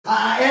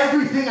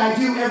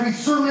everything I do, every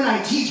sermon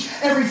I teach,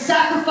 every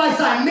sacrifice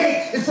I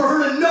make is for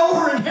her to know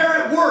her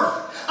inherent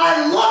worth.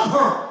 I love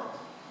her.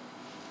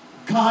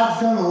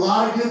 God's done a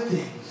lot of good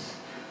things,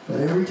 but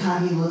every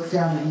time he looks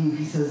down at you,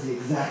 he says the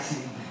exact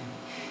same thing.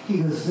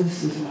 He goes,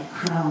 this is my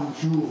crown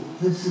jewel.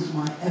 This is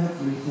my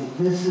everything.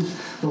 This is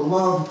the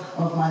love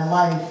of my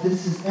life.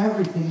 This is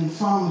everything. In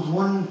Psalms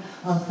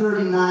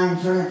 139,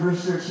 starting at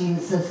verse 13,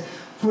 it says,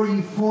 for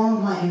you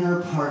formed my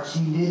inner parts.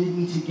 You knitted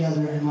me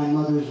together in my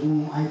mother's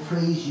womb. I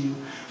praise you,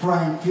 for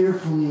I am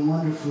fearfully and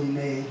wonderfully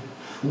made.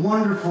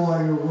 Wonderful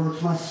are your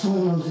works. My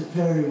soul knows it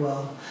very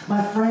well.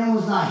 My frame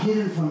was not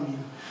hidden from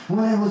you.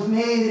 When it was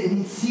made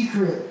in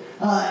secret,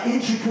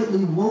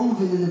 intricately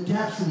woven in the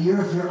depths of the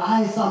earth, your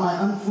eyes saw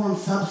my unformed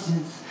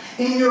substance.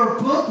 In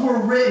your book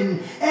were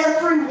written,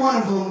 every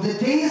one of them, the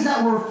days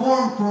that were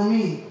formed for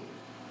me.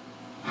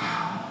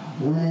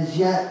 When as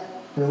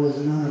yet there was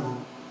none of them.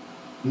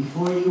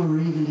 Before you were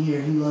even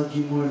here, he loved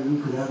you more than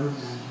you could ever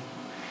imagine.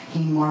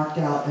 He marked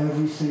out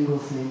every single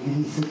thing,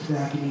 and he sits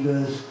back and he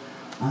goes,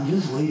 I'm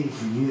just waiting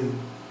for you.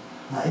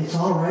 It's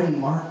already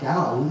marked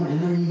out.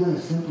 When are you going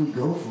to simply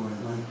go for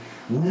it? Like,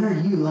 when are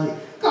you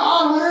like,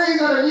 God, when are you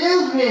going to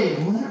use me?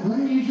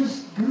 When are you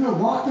just going to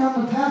walk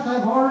down the path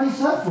I've already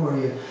set for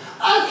you?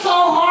 It's so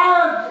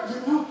hard.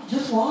 No,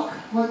 just walk.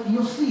 But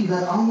you'll see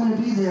that I'm going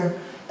to be there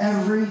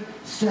every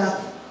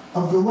step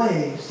of the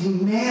way. See,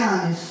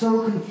 man is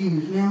so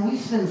confused. Man, we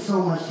spend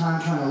so much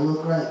time trying to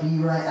look right, be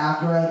right,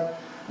 act right.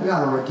 I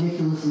got a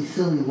ridiculously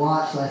silly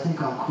watch, so I think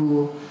I'm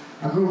cool.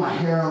 I grew my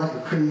hair out like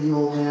a crazy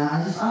old man.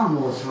 I don't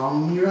know what's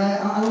wrong with me,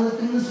 right? I live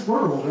in this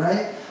world,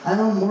 right? I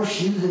own more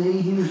shoes than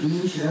any human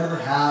being should ever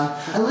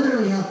have. I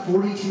literally have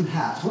 42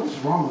 hats. What is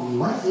wrong with me?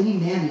 Why does any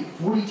man need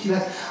 42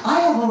 hats? I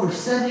have over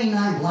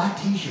 79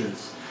 black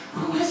t-shirts.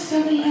 Who has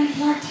 79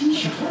 black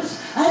t-shirts?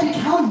 I had to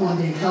count them one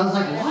day because I was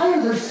like, why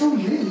are there so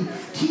many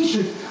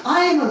t-shirts?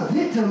 I am a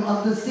victim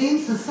of the same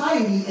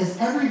society as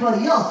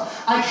everybody else.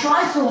 I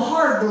try so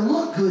hard to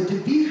look good, to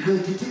be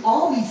good, to do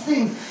all these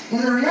things.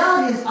 And the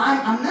reality is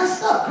I'm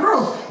messed up.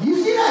 Girls,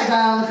 you see that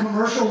guy on the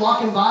commercial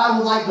walking by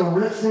with like the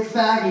ripped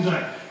six-pack? He's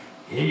like,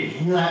 hey,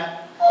 and you're like,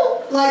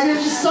 oh. Like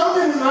there's just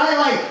something,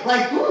 right?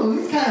 Like, ooh,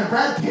 he's kind of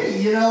Brad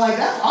Pitt, you know? Like,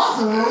 that's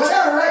awesome or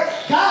whatever, right?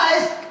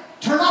 Guys,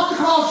 turn off the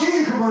Carl's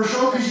Jr.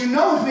 commercial because you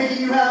know it's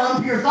making you have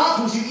unpure thoughts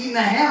once you've eaten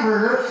that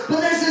hamburger.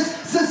 But there's this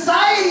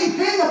society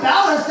thing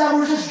about us that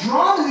we're just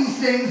drawn to these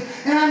things.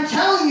 And I'm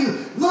telling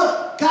you,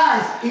 look,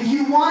 guys, if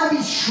you want to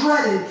be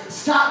shredded,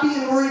 stop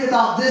being worried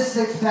about this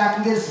six-pack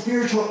and get a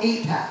spiritual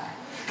eight-pack.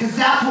 Because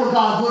that's what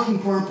God's looking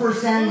for. In 1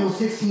 Samuel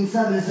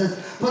 16:7 it says,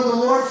 but the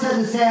Lord said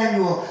to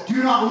Samuel,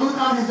 do not look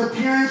on his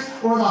appearance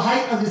or the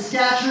height of his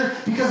stature,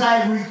 because I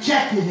have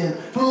rejected him.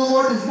 For the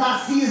Lord does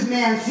not see as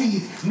man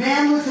sees.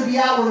 Man looks at the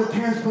outward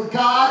appearance, but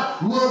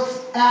God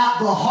looks at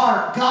the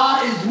heart.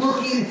 God is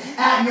looking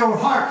at your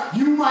heart.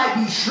 You might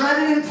be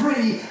shredded and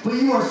pretty, but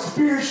you are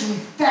spiritually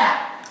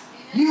fat.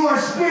 You are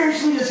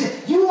spiritually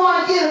disgusted. You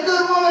want to get a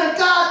good woman of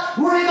God?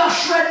 Worry about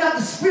shredding up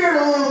the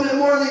spirit a little bit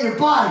more than your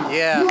body.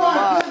 Yeah. You want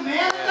a good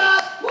man of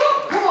God?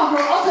 Woo! Come on,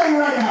 bro. I'll tell you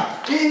right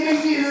now. It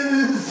makes me.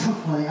 This is so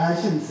funny. I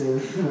shouldn't say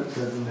this. It's going to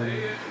upset somebody.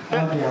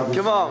 Okay, I'll just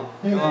Come on.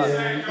 Come on.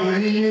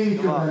 And you made me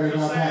feel better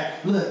about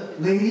that. Look,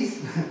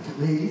 ladies.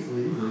 ladies.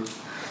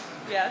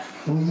 Yes.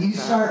 When you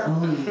start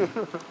owning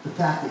the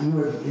fact that you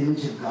are the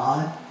image of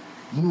God,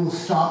 you will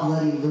stop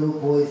letting little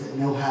boys that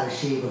know how to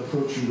shave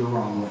approach you the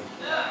wrong way.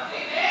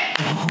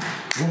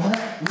 What?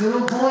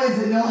 Little boys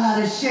that know how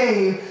to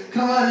shave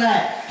come on to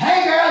that.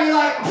 Hey girl, you're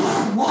like,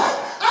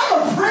 what?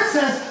 I'm a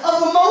princess of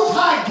the Most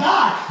High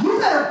God. You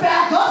better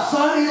back up,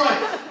 son. And you're like,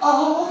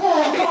 oh,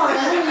 okay, sorry.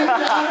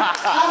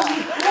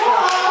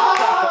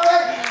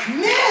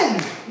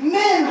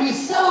 Men, we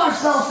sell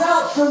ourselves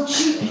out so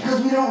cheap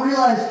because we don't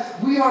realize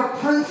we are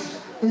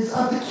princes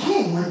of the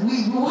king. Like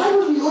why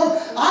would we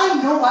love?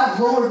 I know I've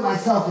lowered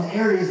myself in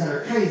areas that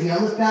are crazy. I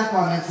look back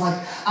on it, it's like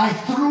I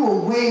threw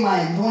away my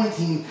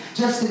anointing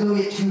just to go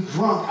get too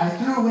drunk. I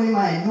threw away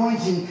my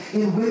anointing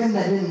in women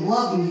that didn't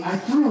love me. I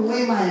threw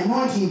away my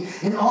anointing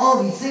in all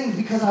of these things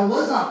because I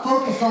was not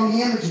focused on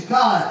the image of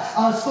God.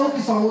 I was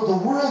focused on what the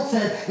world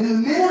said. And the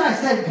minute I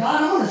said,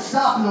 God, I'm going to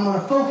stop and I'm going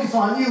to focus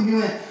on you, he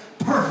went,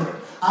 perfect.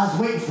 I was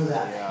waiting for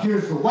that. Yeah.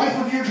 Here's the wife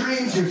of your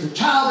dreams. Here's the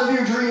child of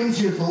your dreams.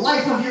 Here's the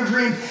life of your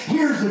dreams.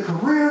 Here's the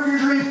career of your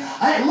dreams.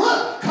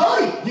 Look,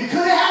 Cody, you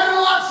could have had it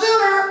a lot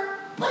sooner,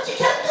 but you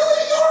kept doing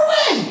it your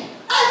way.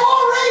 I've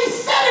already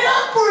set it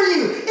up for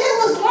you. It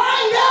was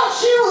lined out.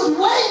 She was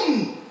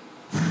waiting.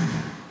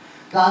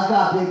 God's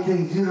got big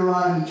things.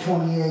 Deuteronomy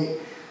 28.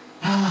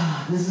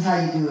 This is how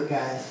you do it,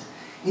 guys.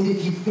 And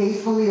if you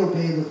faithfully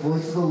obey the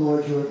voice of the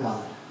Lord your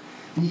God,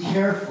 being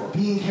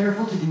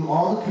careful to do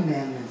all the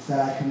commandments that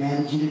I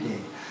commanded you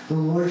today, the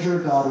Lord your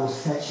God will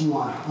set you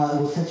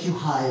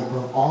high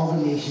above all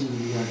the nations of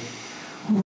the earth.